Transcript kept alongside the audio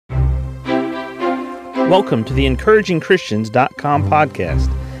Welcome to the EncouragingChristians.com podcast.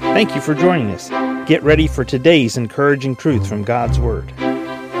 Thank you for joining us. Get ready for today's encouraging truth from God's Word.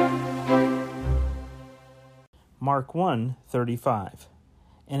 Mark 1:35.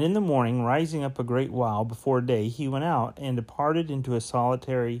 And in the morning, rising up a great while before day, he went out and departed into a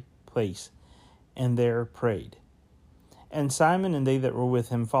solitary place, and there prayed. And Simon and they that were with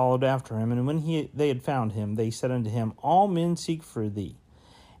him followed after him, and when they had found him, they said unto him, All men seek for thee.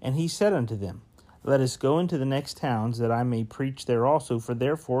 And he said unto them, Let us go into the next towns, that I may preach there also, for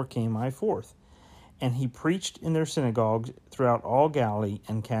therefore came I forth. And he preached in their synagogues throughout all Galilee,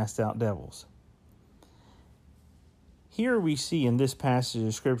 and cast out devils. Here we see in this passage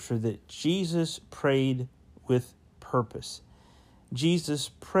of Scripture that Jesus prayed with purpose. Jesus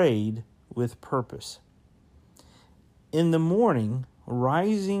prayed with purpose. In the morning,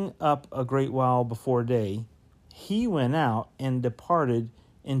 rising up a great while before day, he went out and departed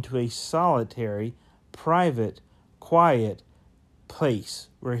into a solitary, private, quiet place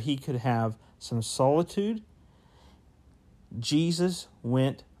where he could have some solitude. Jesus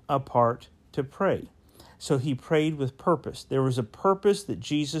went apart to pray. So he prayed with purpose. There was a purpose that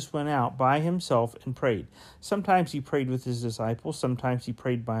Jesus went out by himself and prayed. Sometimes he prayed with his disciples, sometimes he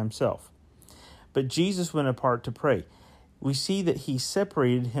prayed by himself. But Jesus went apart to pray. We see that he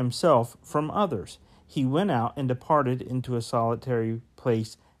separated himself from others. He went out and departed into a solitary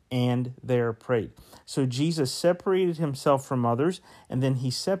place and there prayed. So Jesus separated himself from others, and then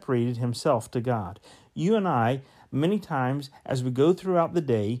he separated himself to God. You and I, many times as we go throughout the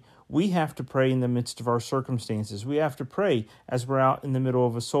day, we have to pray in the midst of our circumstances. We have to pray as we're out in the middle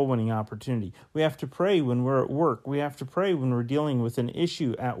of a soul-winning opportunity. We have to pray when we're at work. We have to pray when we're dealing with an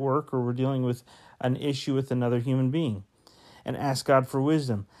issue at work, or we're dealing with an issue with another human being, and ask God for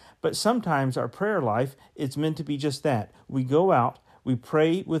wisdom. But sometimes our prayer life is meant to be just that. We go out, we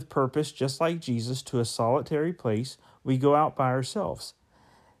pray with purpose, just like Jesus, to a solitary place. We go out by ourselves.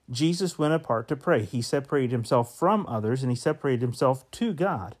 Jesus went apart to pray. He separated himself from others, and he separated himself to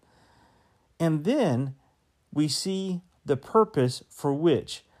God. And then we see the purpose for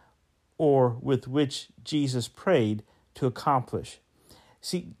which, or with which, Jesus prayed to accomplish.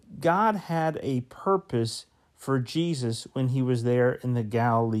 See, God had a purpose for Jesus when he was there in the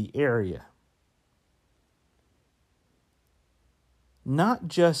Galilee area. Not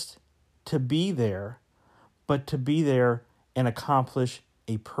just to be there, but to be there and accomplish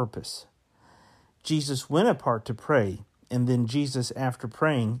a purpose. Jesus went apart to pray, and then Jesus, after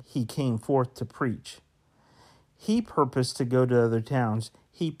praying, he came forth to preach. He purposed to go to other towns.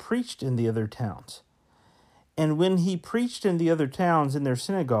 He preached in the other towns. And when he preached in the other towns in their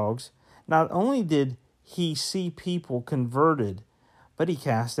synagogues, not only did he see people converted, but he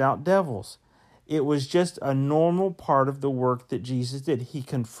cast out devils. It was just a normal part of the work that Jesus did. He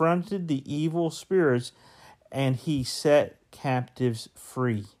confronted the evil spirits, and he set captives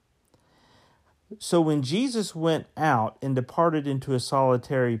free. So when Jesus went out and departed into a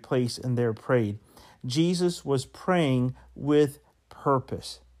solitary place and there prayed, Jesus was praying with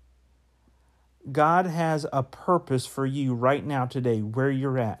purpose. God has a purpose for you right now today, where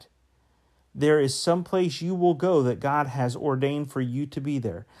you're at. There is some place you will go that God has ordained for you to be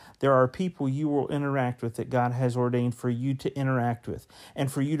there. There are people you will interact with that God has ordained for you to interact with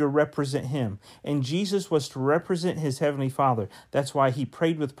and for you to represent him. And Jesus was to represent his heavenly Father. That's why he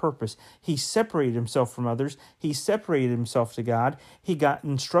prayed with purpose. He separated himself from others. He separated himself to God. He got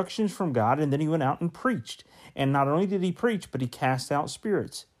instructions from God, and then he went out and preached. And not only did he preach, but he cast out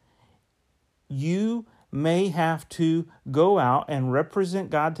spirits. You may have to go out and represent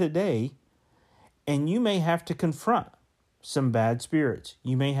God today, and you may have to confront some bad spirits.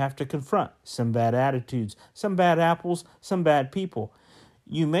 You may have to confront some bad attitudes, some bad apples, some bad people.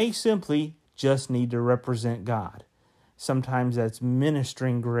 You may simply just need to represent God. Sometimes that's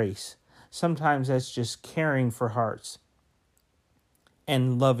ministering grace. Sometimes that's just caring for hearts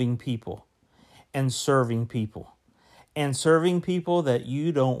and loving people and serving people. And serving people that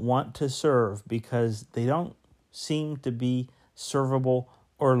you don't want to serve because they don't seem to be servable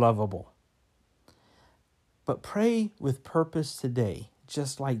or lovable. But pray with purpose today,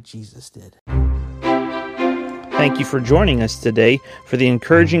 just like Jesus did. Thank you for joining us today for the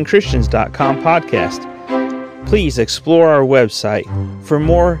EncouragingChristians.com podcast. Please explore our website for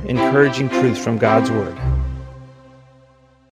more encouraging truths from God's Word.